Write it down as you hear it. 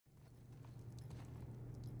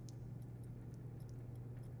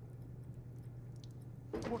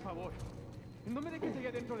Por favor. No me dejes allá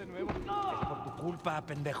adentro de nuevo. Es por tu culpa,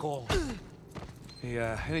 pendejo. Hey,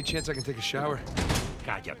 any chance I can take a shower?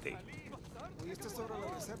 Cállate. Oye, esta es sobre la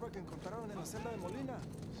reserva que encontraron en la celda de Molina.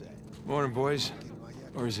 Morning, boys.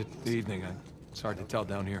 Or is it the evening? It's hard to tell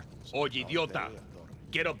down here. Oye, idiota.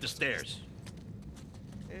 Get up the stairs.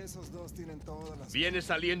 Esos dos tienen todas las... Viene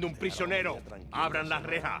saliendo un prisionero. Abran la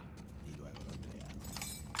reja.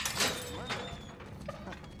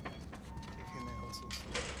 Qué generosos.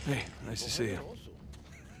 Hey, nice to see you.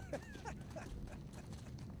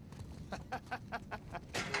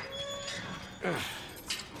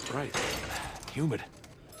 Right. Humid.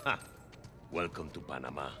 Ah, welcome to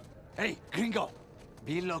Panama. Hey, gringo.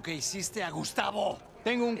 Vi lo que hiciste a Gustavo.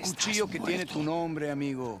 Tengo un cuchillo que tiene tu nombre,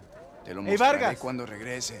 amigo. Te lo Hey, mostraré Vargas. cuando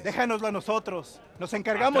regreses. Déjanoslo a nosotros. Nos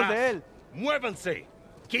encargamos Atrás. de él. ¡Muévanse!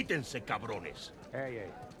 Quítense, cabrones. Hey,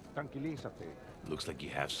 tranquilízate. Looks like you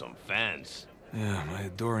have some fans. Yeah, my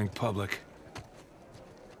adoring public.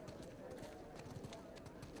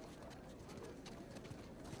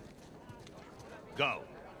 Go.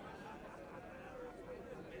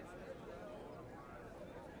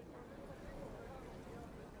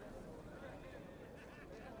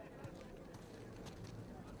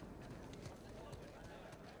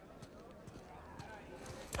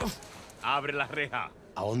 Abre la reja.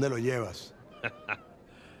 ¿A dónde lo llevas?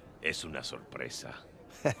 Es una sorpresa.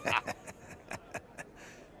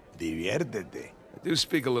 Diviértete. I do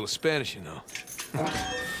speak a little Spanish, you know.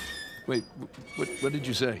 Wait, what did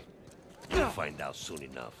you say? You'll find out soon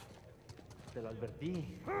enough. Te lo advertí,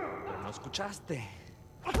 pero no escuchaste.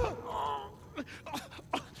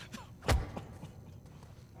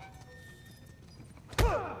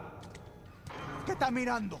 ¿Qué está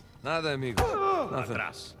mirando? Nada, amigo. Nothing.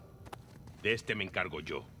 Atrás. De este me encargo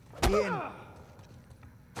yo. Bien.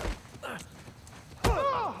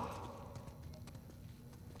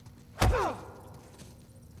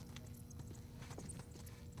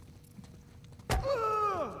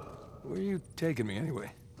 Where are you taking me,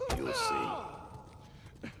 anyway? You'll see.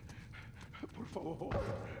 Por favor.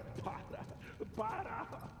 Para.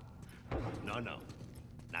 No,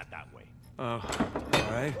 not that way. Oh,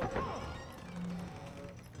 all right.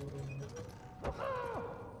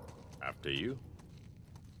 After you.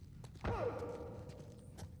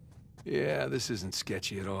 Yeah, this isn't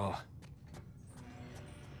sketchy at all.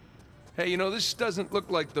 Hey, you know, this doesn't look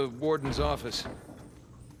like the warden's office.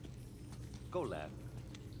 Go left.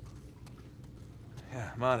 Yeah,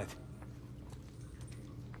 I'm on it.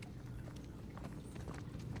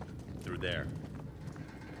 Through there.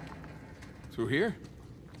 Through here?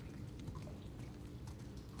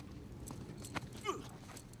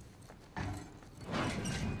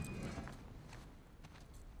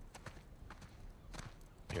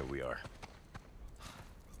 Here we are.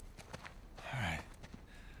 All right.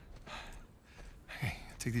 Hey,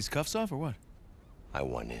 take these cuffs off or what? I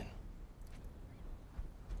want in.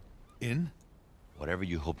 In? Whatever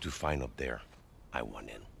you hope to find up there, I want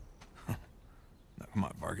in. Now, come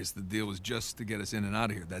on, Vargas. The deal was just to get us in and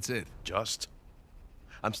out of here. That's it. Just?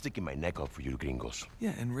 I'm sticking my neck out for you gringos.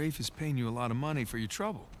 Yeah, and Rafe is paying you a lot of money for your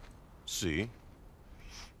trouble. See?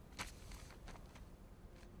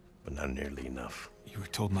 But not nearly enough. You were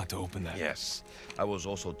told not to open that. Yes. I was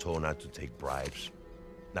also told not to take bribes,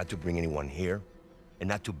 not to bring anyone here, and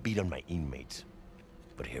not to beat on my inmates.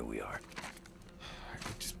 But here we are.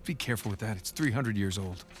 Just be careful with that. It's 300 years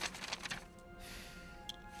old.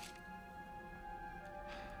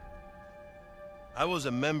 I was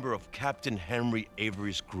a member of Captain Henry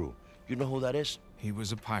Avery's crew. You know who that is? He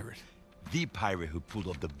was a pirate. The pirate who pulled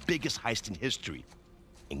off the biggest heist in history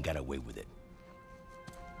and got away with it.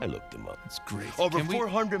 I looked him up. That's great. Over Can we-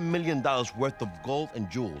 $400 million worth of gold and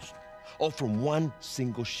jewels, all from one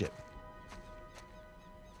single ship.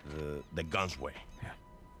 The Gunsway. Yeah.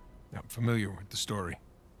 I'm familiar with the story.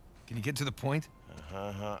 Can you get to the point?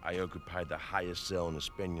 I occupied the highest cell in the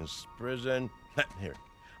Spaniards' prison. Here.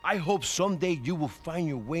 I hope someday you will find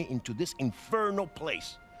your way into this infernal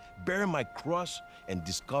place, bear my cross, and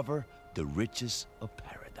discover the riches of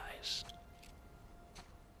paradise.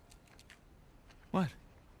 What?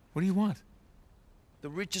 What do you want? The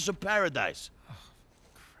riches of paradise.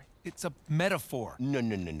 It's a metaphor. No.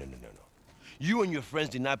 You and your friends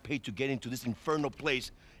did not pay to get into this infernal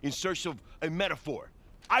place in search of a metaphor.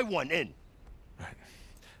 I want in. Right.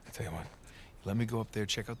 I tell you what. Let me go up there,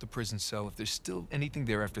 check out the prison cell. If there's still anything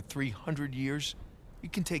there after 300 years, you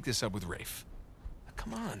can take this up with Rafe. Now,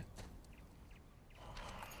 come on.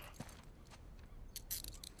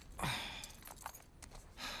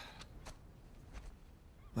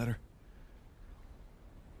 Letter.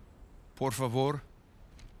 Por favor.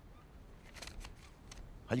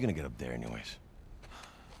 How you gonna get up there anyways?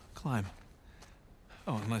 Climb.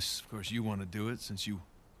 Oh, unless, of course, you want to do it, since you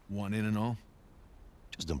want in and all.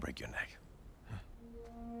 Just don't break your neck.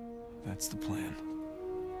 That's the plan.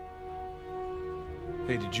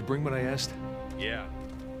 Hey, did you bring what I asked? Yeah,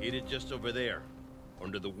 eat it just over there,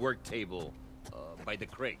 under the work table, by the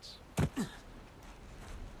crates.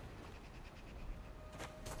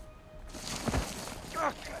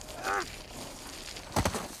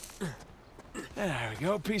 There we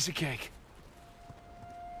go, piece of cake.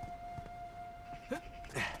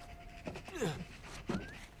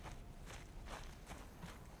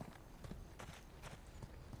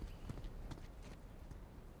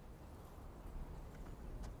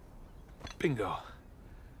 Bingo.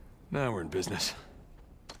 Now we're in business.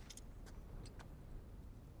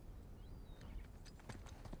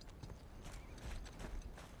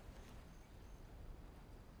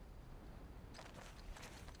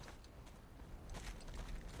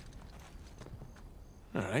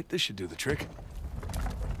 All right, this should do the trick.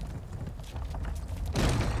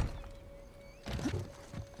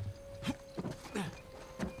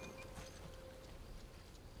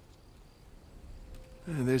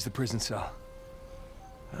 And there's the prison cell.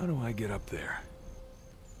 How do I get up there?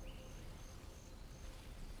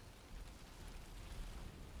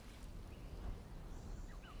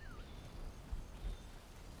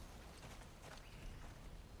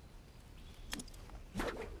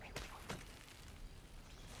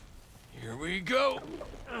 Here we go.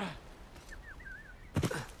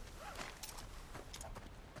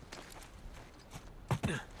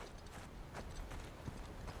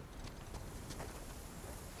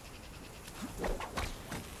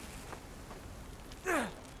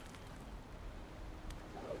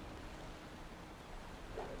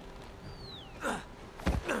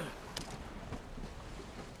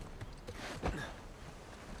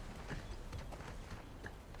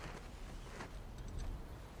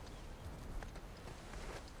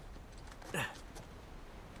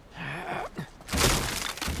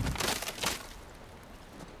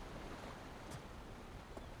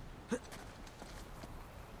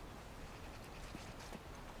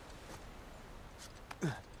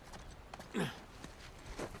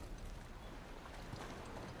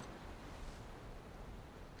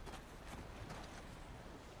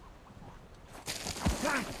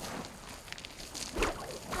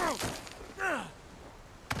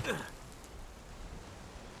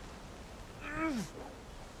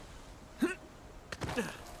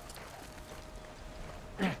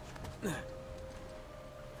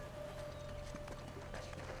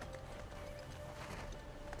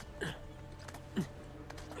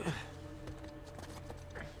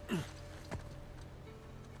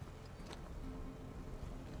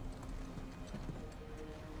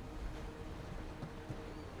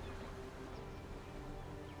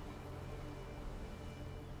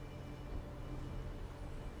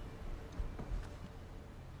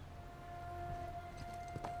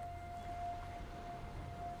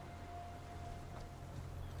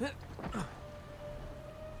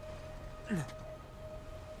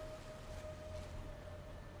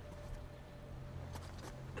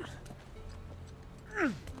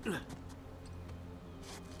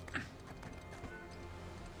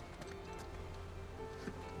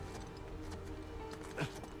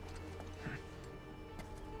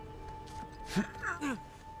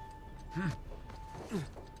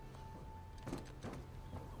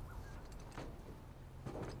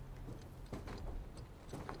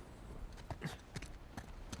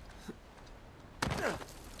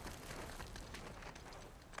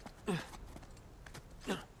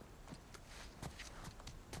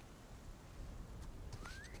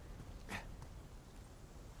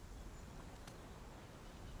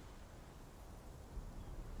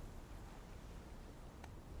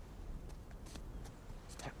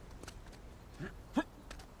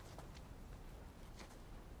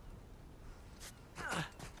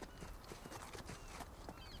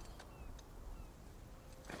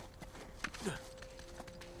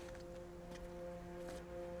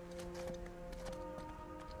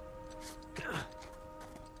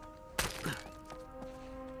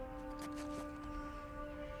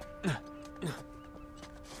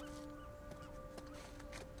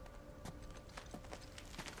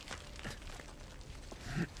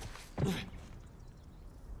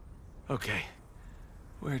 Okay,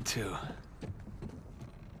 where to?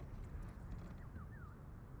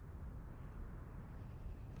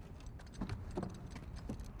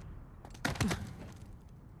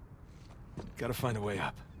 Gotta find a way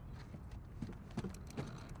up.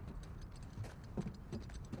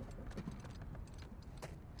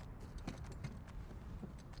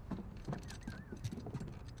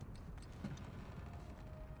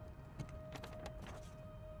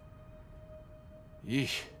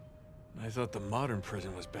 Yeesh. I thought the modern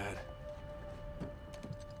prison was bad.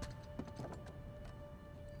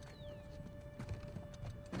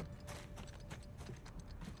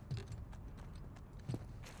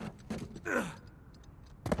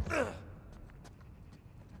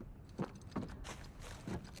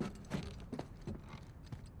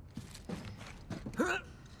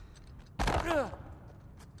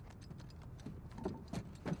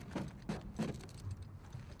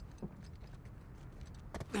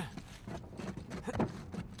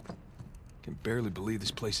 Can barely believe this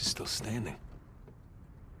place is still standing.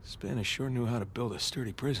 Spanish sure knew how to build a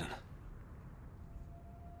sturdy prison.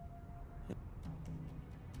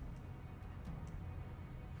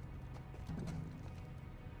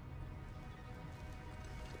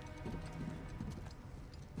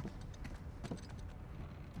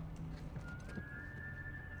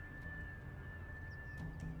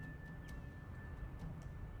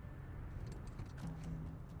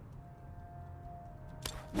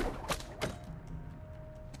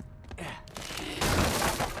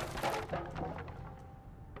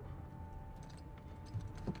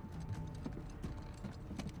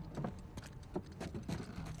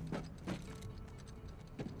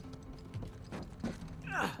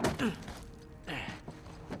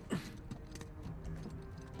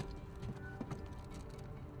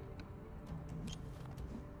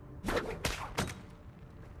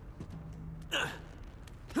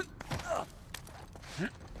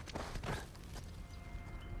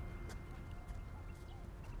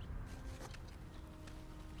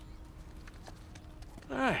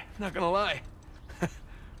 Alright, not gonna lie.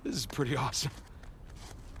 This is pretty awesome.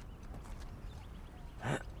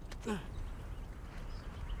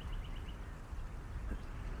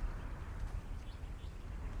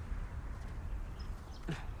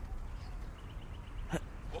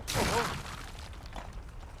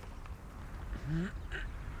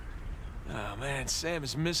 Oh man, Sam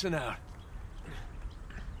is missing out.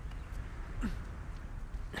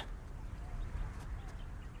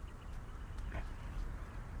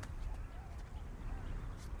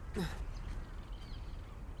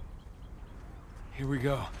 Here we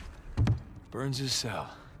go. Burns'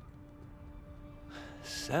 cell.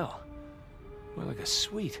 Cell? More like a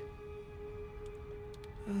suite.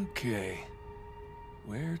 Okay.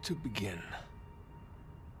 Where to begin?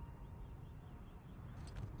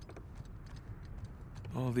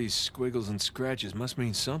 All these squiggles and scratches must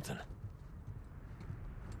mean something.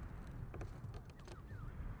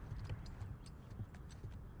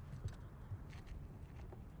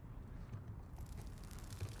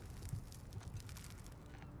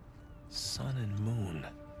 Sun and moon.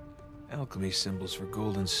 Alchemy symbols for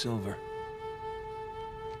gold and silver.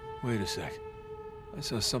 Wait a sec. I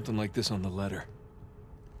saw something like this on the letter.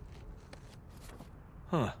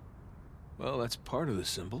 Huh. Well, that's part of the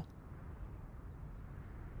symbol.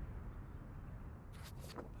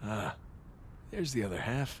 Ah, there's the other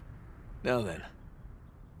half. Now then.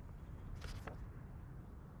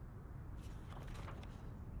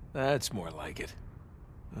 That's more like it.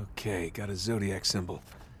 Okay, got a zodiac symbol.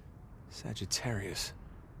 Sagittarius.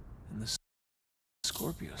 And the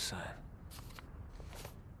Scorpio sign.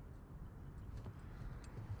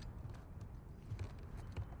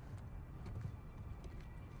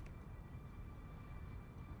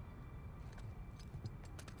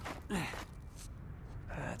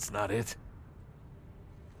 That's not it.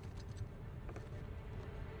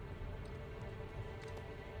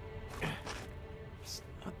 It's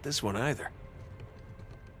not this one either.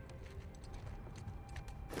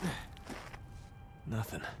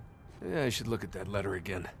 Nothing. Yeah, I should look at that letter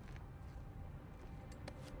again.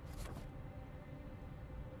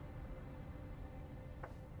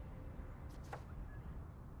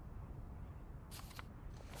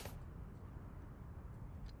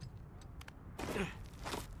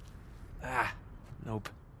 Ah, nope.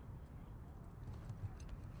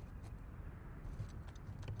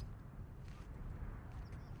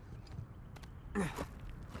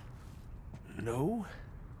 No?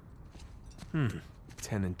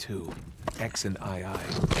 10 and 2. X and II. Would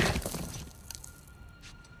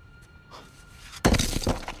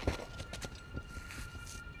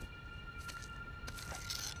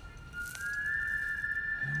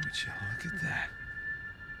you look at that?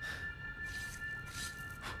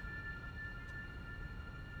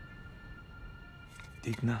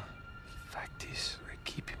 Digna factis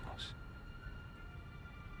recipimus.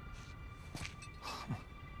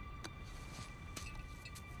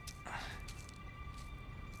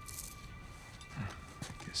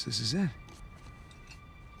 Guess this is it. All right.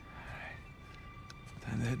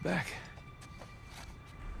 Time to head back.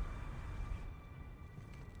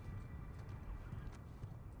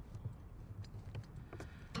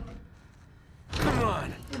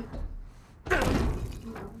 on.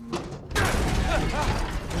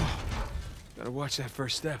 Gotta watch that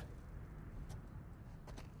first step.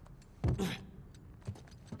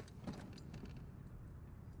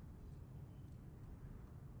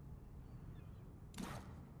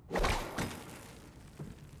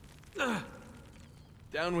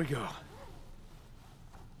 Down we go.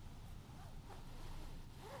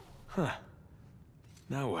 Huh.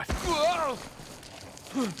 Now what? Whoa!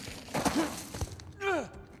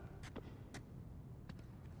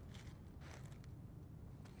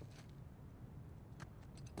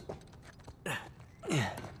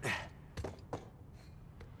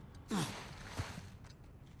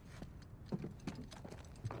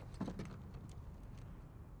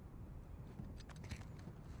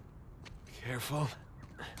 Careful.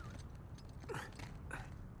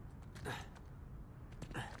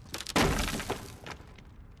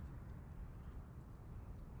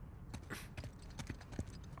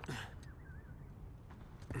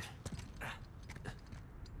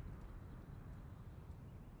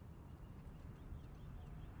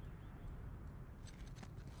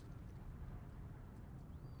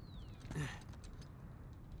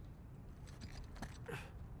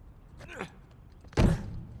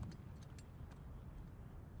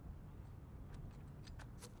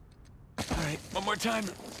 One more time.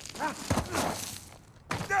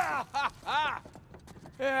 Yeah,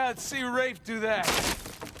 let's see Rafe do that.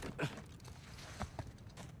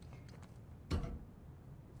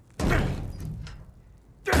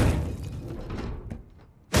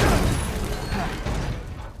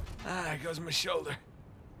 There goes my shoulder.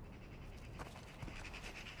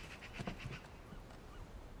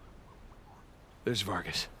 There's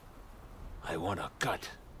Vargas. I want a cut.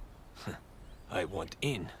 I want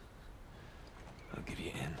in. I'll give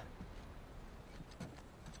you in.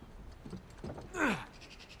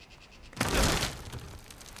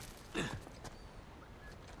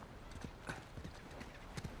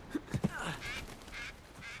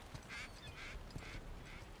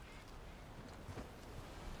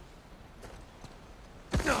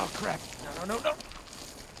 Oh, crap. No.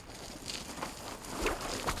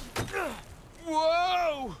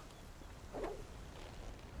 Whoa!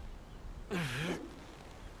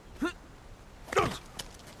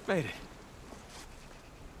 Made it.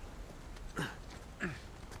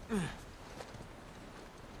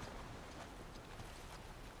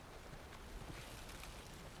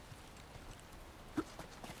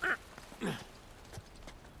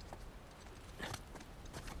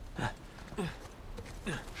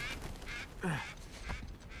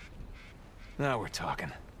 Now we're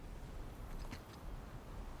talking.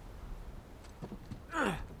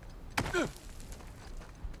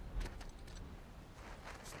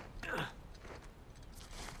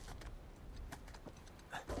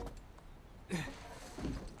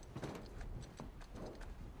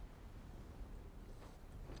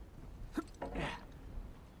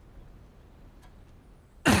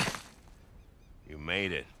 You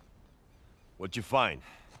made it. What'd you find?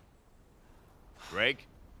 Drake?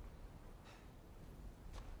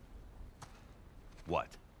 What?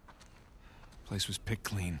 Place was picked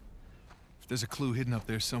clean. If there's a clue hidden up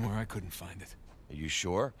there somewhere, I couldn't find it. Are you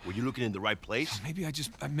sure? Were you looking in the right place? Maybe I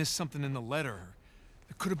missed something in the letter.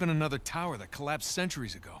 There could have been another tower that collapsed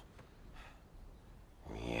centuries ago.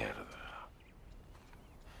 Mierda.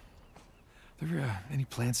 There any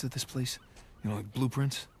plans to this place? You know, like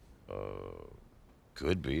blueprints?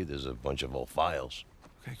 Could be. There's a bunch of old files.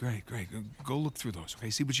 Okay, great. Go look through those, okay?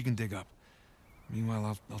 See what you can dig up.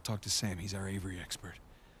 Meanwhile, I'll talk to Sam. He's our Avery expert.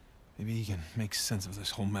 Maybe he can make sense of this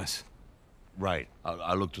whole mess. Right.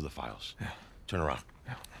 I'll look through the files. Yeah. Turn around.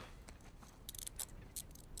 Yeah.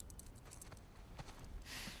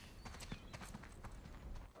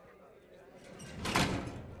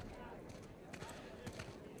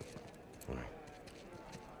 All right.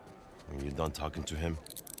 When you're done talking to him,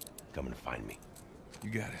 come and find me. You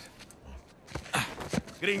got it.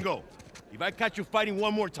 Gringo, if I catch you fighting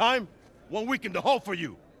one more time, 1 week in the hole for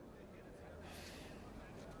you.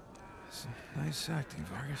 It's nice acting,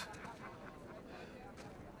 Vargas.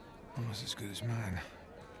 Almost as good as mine.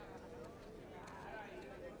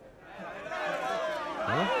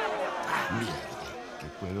 ¿Qué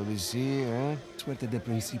puedo decir, eh? Suerte de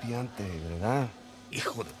principiante, ¿verdad?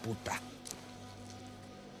 Hijo de puta.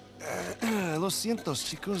 Lo siento,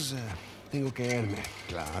 chicos. Tengo que irme.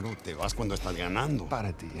 Claro, te vas cuando estás ganando.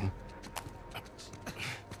 Para ti, ¿eh?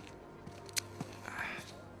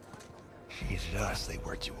 Jesus, they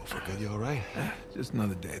worked you over good. You all right? Just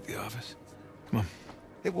another day at the office. Come on.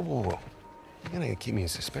 Hey, whoa. You're gonna keep me in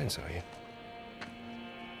suspense, are you?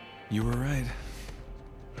 You were right.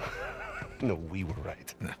 No, we were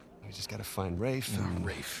right. No. We just gotta find Rafe No, and...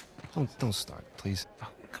 Rafe. Don't start, please. Oh,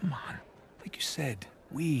 come on. Like you said,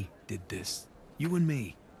 we did this. You and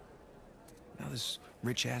me. Now this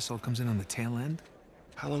rich asshole comes in on the tail end?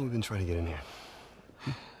 How long have we been trying to get in here?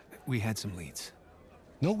 We had some leads.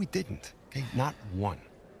 No, we didn't. Okay, not one.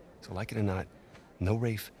 So like it or not, no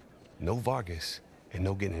Rafe, no Vargas, and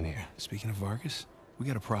no getting in here. Speaking of Vargas, we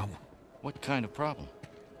got a problem. What kind of problem?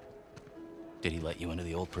 Did he let you into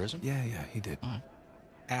the old prison? Yeah, he did. All right.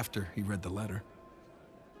 After he read the letter.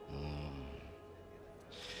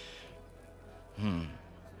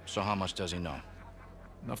 So how much does he know?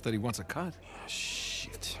 Enough that he wants a cut.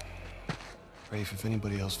 Shit. Rafe, if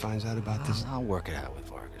anybody else finds out about this... I'll work it out with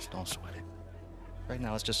Vargas. Don't sweat it. Right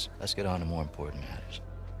now, let's get on to more important matters.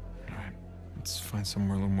 All right. Let's find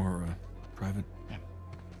somewhere a little more, private. Yeah.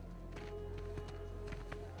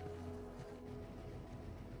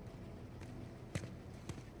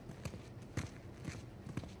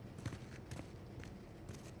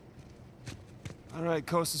 All right,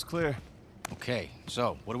 coast is clear. Okay,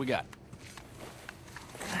 so what do we got?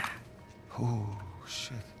 Oh,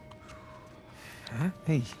 shit. Huh?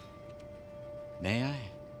 Hey, May I?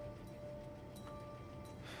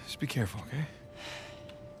 just be careful, okay?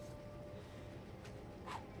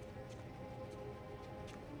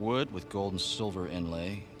 Wood with gold and silver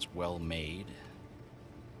inlay. It's well made.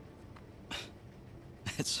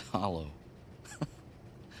 It's hollow.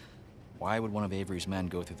 Why would one of Avery's men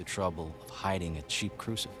go through the trouble of hiding a cheap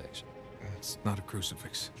crucifix? It's not a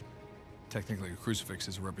crucifix. Technically, a crucifix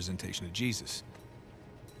is a representation of Jesus.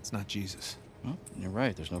 It's not Jesus. Well, you're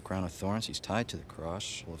right. There's no crown of thorns. He's tied to the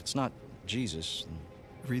cross. Well, if it's not Jesus, then...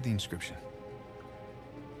 Read the inscription.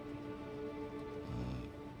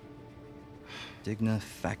 Digna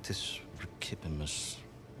factus recipimus.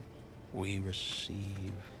 We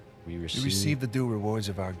receive... We receive the due rewards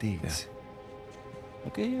of our deeds.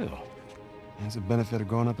 Look at you. It's a benefit of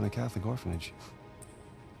growing up in a Catholic orphanage.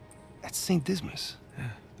 That's St. Dismas. Yeah,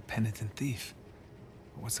 the penitent thief.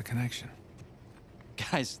 What's the connection?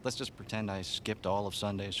 Guys, let's just pretend I skipped all of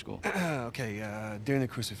Sunday school. Okay, during the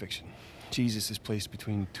crucifixion, Jesus is placed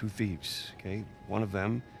between two thieves, okay? One of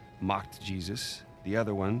them mocked Jesus. The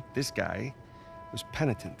other one, this guy, was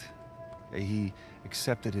penitent. Okay, he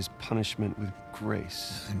accepted his punishment with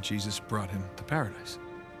grace. And Jesus brought him to paradise.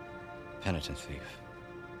 Penitent thief.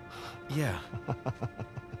 Yeah.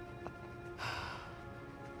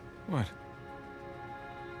 What?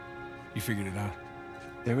 You figured it out?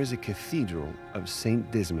 There is a cathedral of St.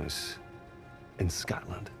 Dismas in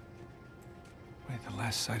Scotland. Wait, the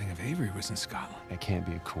last sighting of Avery was in Scotland. That can't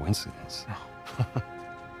be a coincidence. No.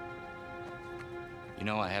 You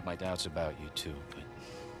know, I had my doubts about you too, but...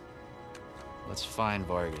 Let's find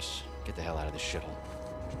Vargas. Get the hell out of this shithole.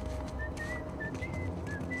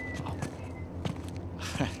 Oh.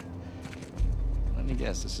 Let me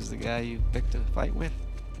guess, this is the guy you picked a fight with?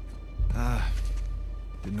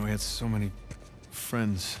 Didn't know he had so many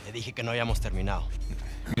friends. Te dije que no habíamos terminado.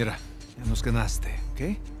 Mira, ya nos ganaste,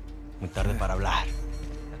 ¿ok? Muy tarde para hablar.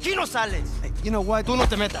 ¡Aquí no sales! Hey, you know what? Tú no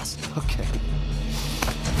te metas. Okay.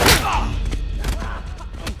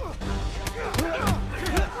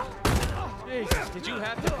 Jesus, did you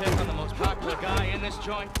have to pick on the most popular guy in this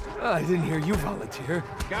joint? I didn't hear you volunteer.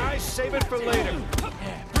 Guys, save it for later.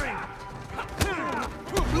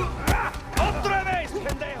 ¡Otra vez,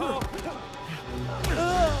 pendejo!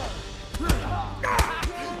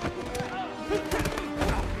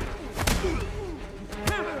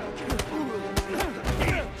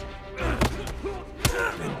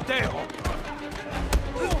 Pendejo!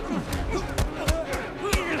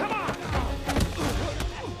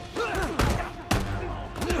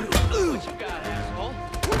 What you got, asshole?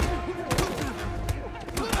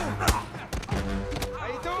 How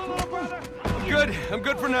you doing, little brother? I'm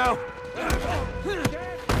good for now.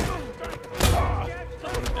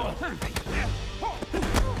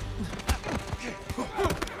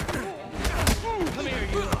 Come here,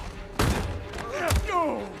 you.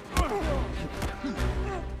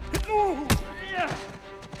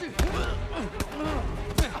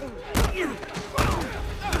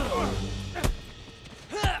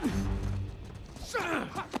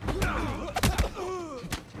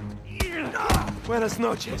 Buenas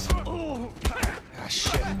noches. Ah,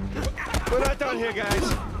 shit. We're not done here,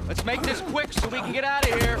 guys. Let's make this quick so we can get out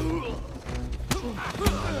of here.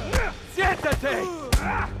 Siéntate!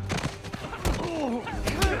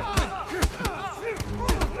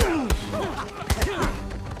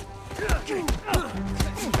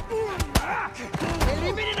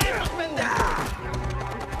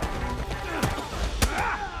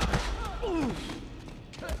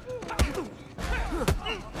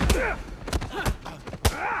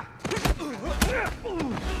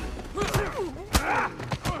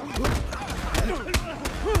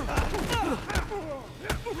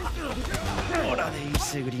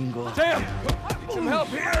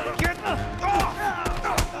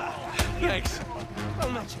 Thanks.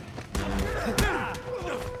 I'll let you.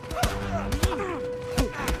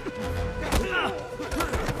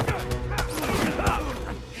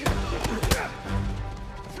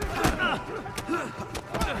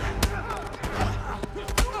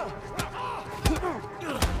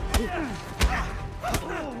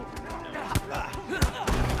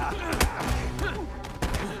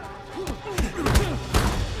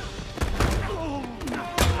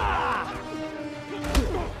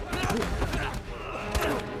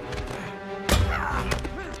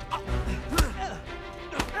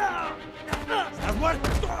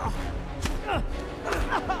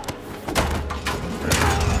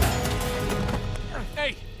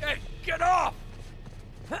 Hey, get off!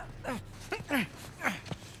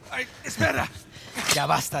 Ay, espera. Ya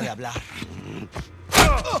basta de hablar.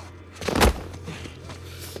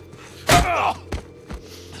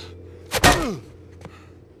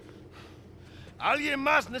 Alguien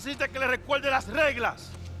más necesita que le recuerde las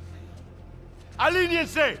reglas.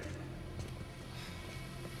 ¡Alíñense!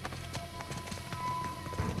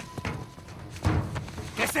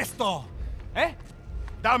 ¿Qué es esto? ¿Eh?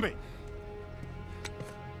 Dame.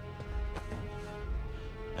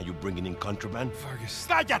 Are you bringing in contraband? Vargas.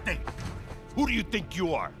 ¡Cállate! Who do you think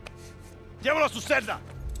you are? Llévalo a su celda.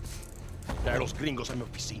 Trae a los gringos a mi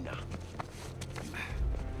oficina.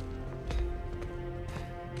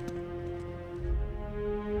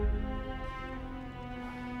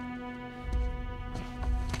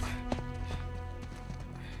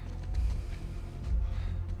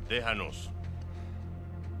 Déjanos.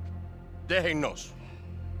 Déjennos.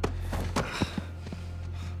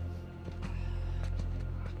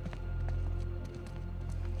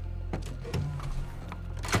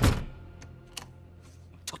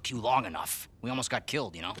 Took you long enough. We almost got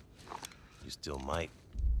killed, you know? You still might.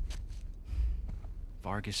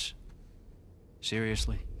 Vargas?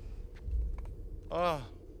 Seriously? Oh,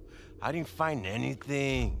 I didn't find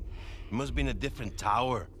anything. It must be in a different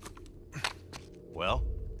tower. Well?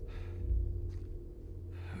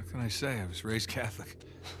 What can I say? I was raised Catholic.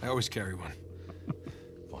 I always carry one.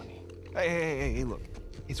 Funny. Hey, look.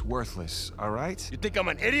 It's worthless, all right? You think I'm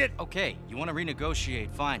an idiot? Okay, you want to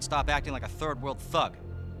renegotiate, fine. Stop acting like a third-world thug.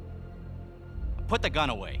 Put the gun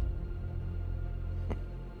away.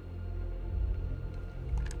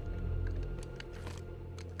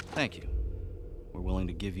 Thank you. We're willing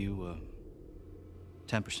to give you,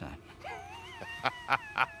 10%.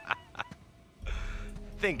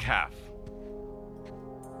 Think half.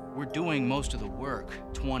 We're doing most of the work,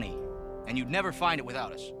 20. And you'd never find it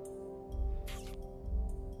without us.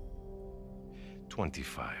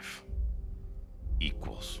 25.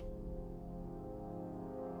 Equals.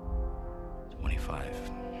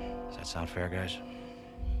 25. Does that sound fair, guys?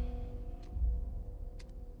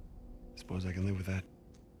 Suppose I can live with that.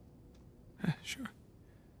 Sure.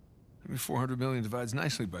 I mean, 400 million divides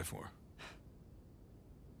nicely by 4.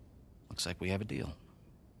 Looks like we have a deal.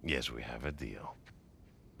 Yes, we have a deal.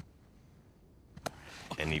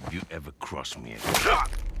 And if you ever cross me again...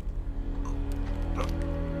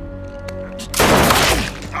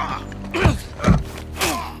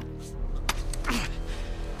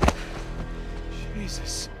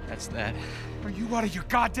 Jesus. That's that. Are you out of your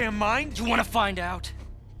goddamn mind? You want to find out?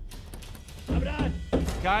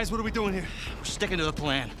 Guys, what are we doing here? We're sticking to the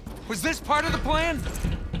plan. Was this part of the plan?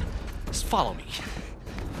 Just follow me.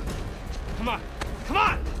 Come on. Come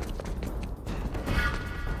on!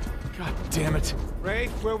 God damn it.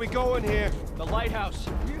 Rafe, where are we going here? The lighthouse.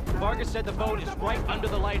 Vargas said the boat is right under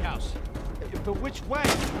the lighthouse. But which way?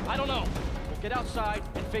 I don't know. We'll get outside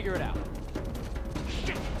and figure it out.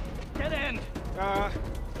 Shit! Dead end!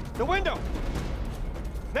 The window!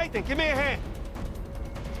 Nathan, give me a hand.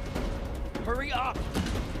 Hurry up!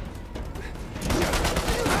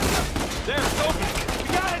 There, it's open.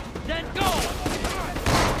 We got it. Then go!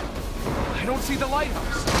 I don't see the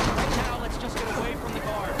lighthouse. Right now, let's just get away from the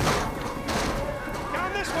guard.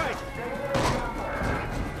 Down this way!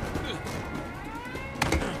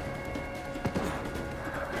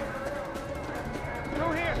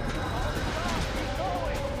 Through here!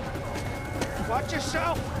 Watch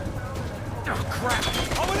yourself! Oh, crap.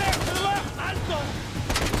 Over there, to the left!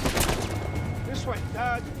 This way.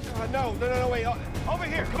 No, wait. Over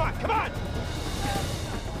here, come on!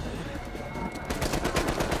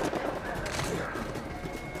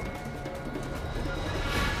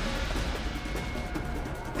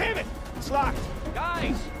 Damn it! It's locked.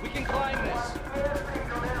 Guys, we can climb this.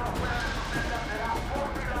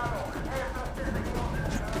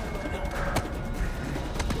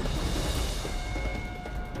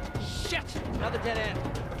 Shit! Another dead end.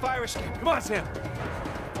 The fire escape. Come on, Sam.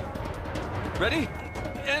 Ready?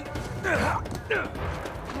 And...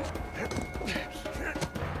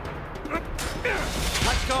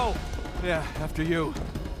 Let's go. Yeah, after you.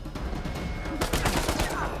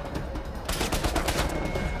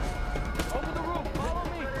 Over the roof. Follow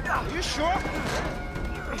me. Are you sure?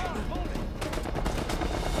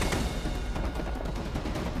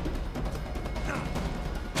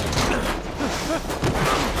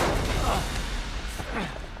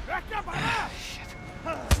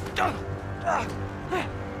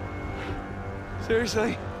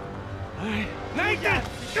 Seriously? Nathan!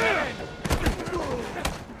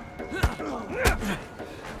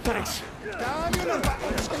 Thanks. Down you know,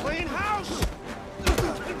 it's clean house!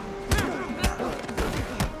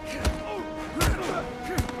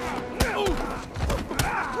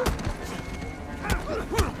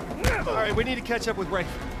 All right, we need to catch up with Rafe.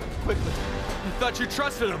 Quickly. I thought you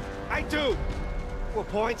trusted him. I do! To a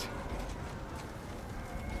point.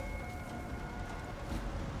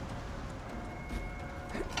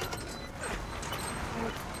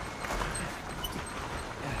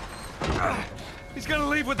 He's gonna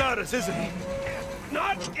leave without us, isn't he?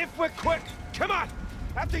 Not if we're quick! Come on!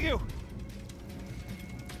 After you!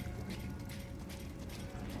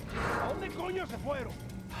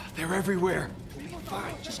 They're everywhere.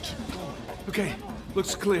 Fine, just keep going. Okay,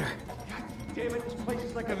 looks clear. Damn it, this place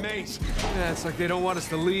is like a maze. Yeah, it's like they don't want us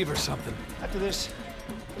to leave or something. After this,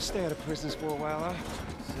 we'll stay out of prisons for a while, huh?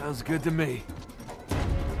 Sounds good to me.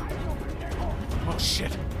 Oh,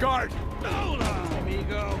 shit. Guard! Hola,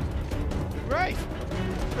 amigo. Right.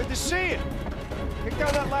 Good to see you. Pick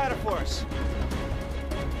down that ladder for us.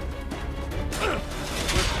 We're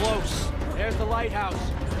close. There's the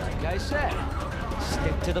lighthouse. Like I said,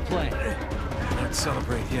 stick to the plan. Let's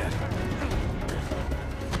celebrate yet.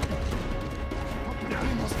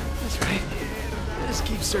 That's right. Just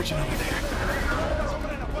keep searching over there.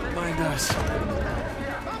 Mind us.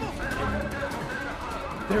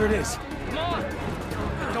 There it is. Come on!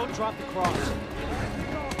 Don't drop the cross.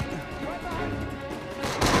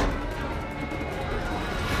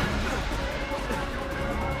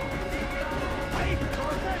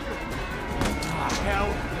 Hell.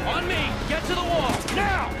 On me! Get to the wall!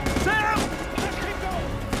 Now! Sam! Let's keep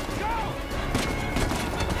going! Go!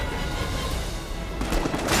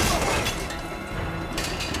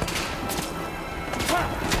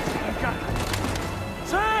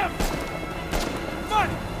 Sam! Come on!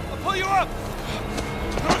 I'll pull you up!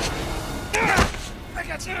 I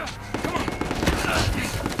got you! Come on!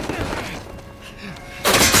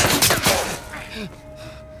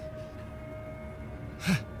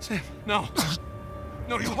 Sam, no.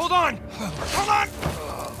 No, you hold on! Hold on!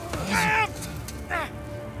 Sam!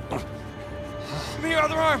 Give me your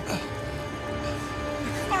other arm!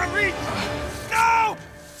 Come on, reach! No!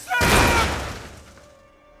 Sam!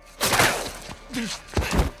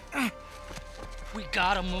 We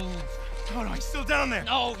gotta move. No, he's still down there.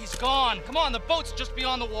 No, he's gone. Come on, the boat's just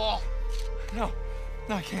beyond the wall. No,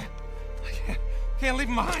 I can't. Can't leave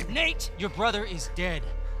him behind. Nate, your brother is dead.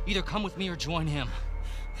 Either come with me or join him.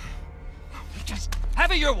 Just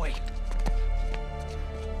have it your way.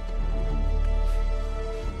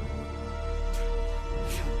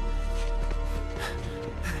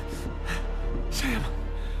 Sam.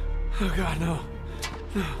 Oh, God, no.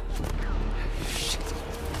 No.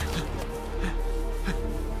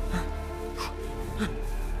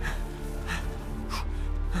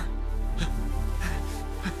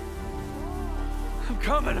 I'm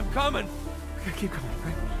coming. Okay, keep coming,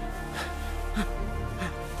 right?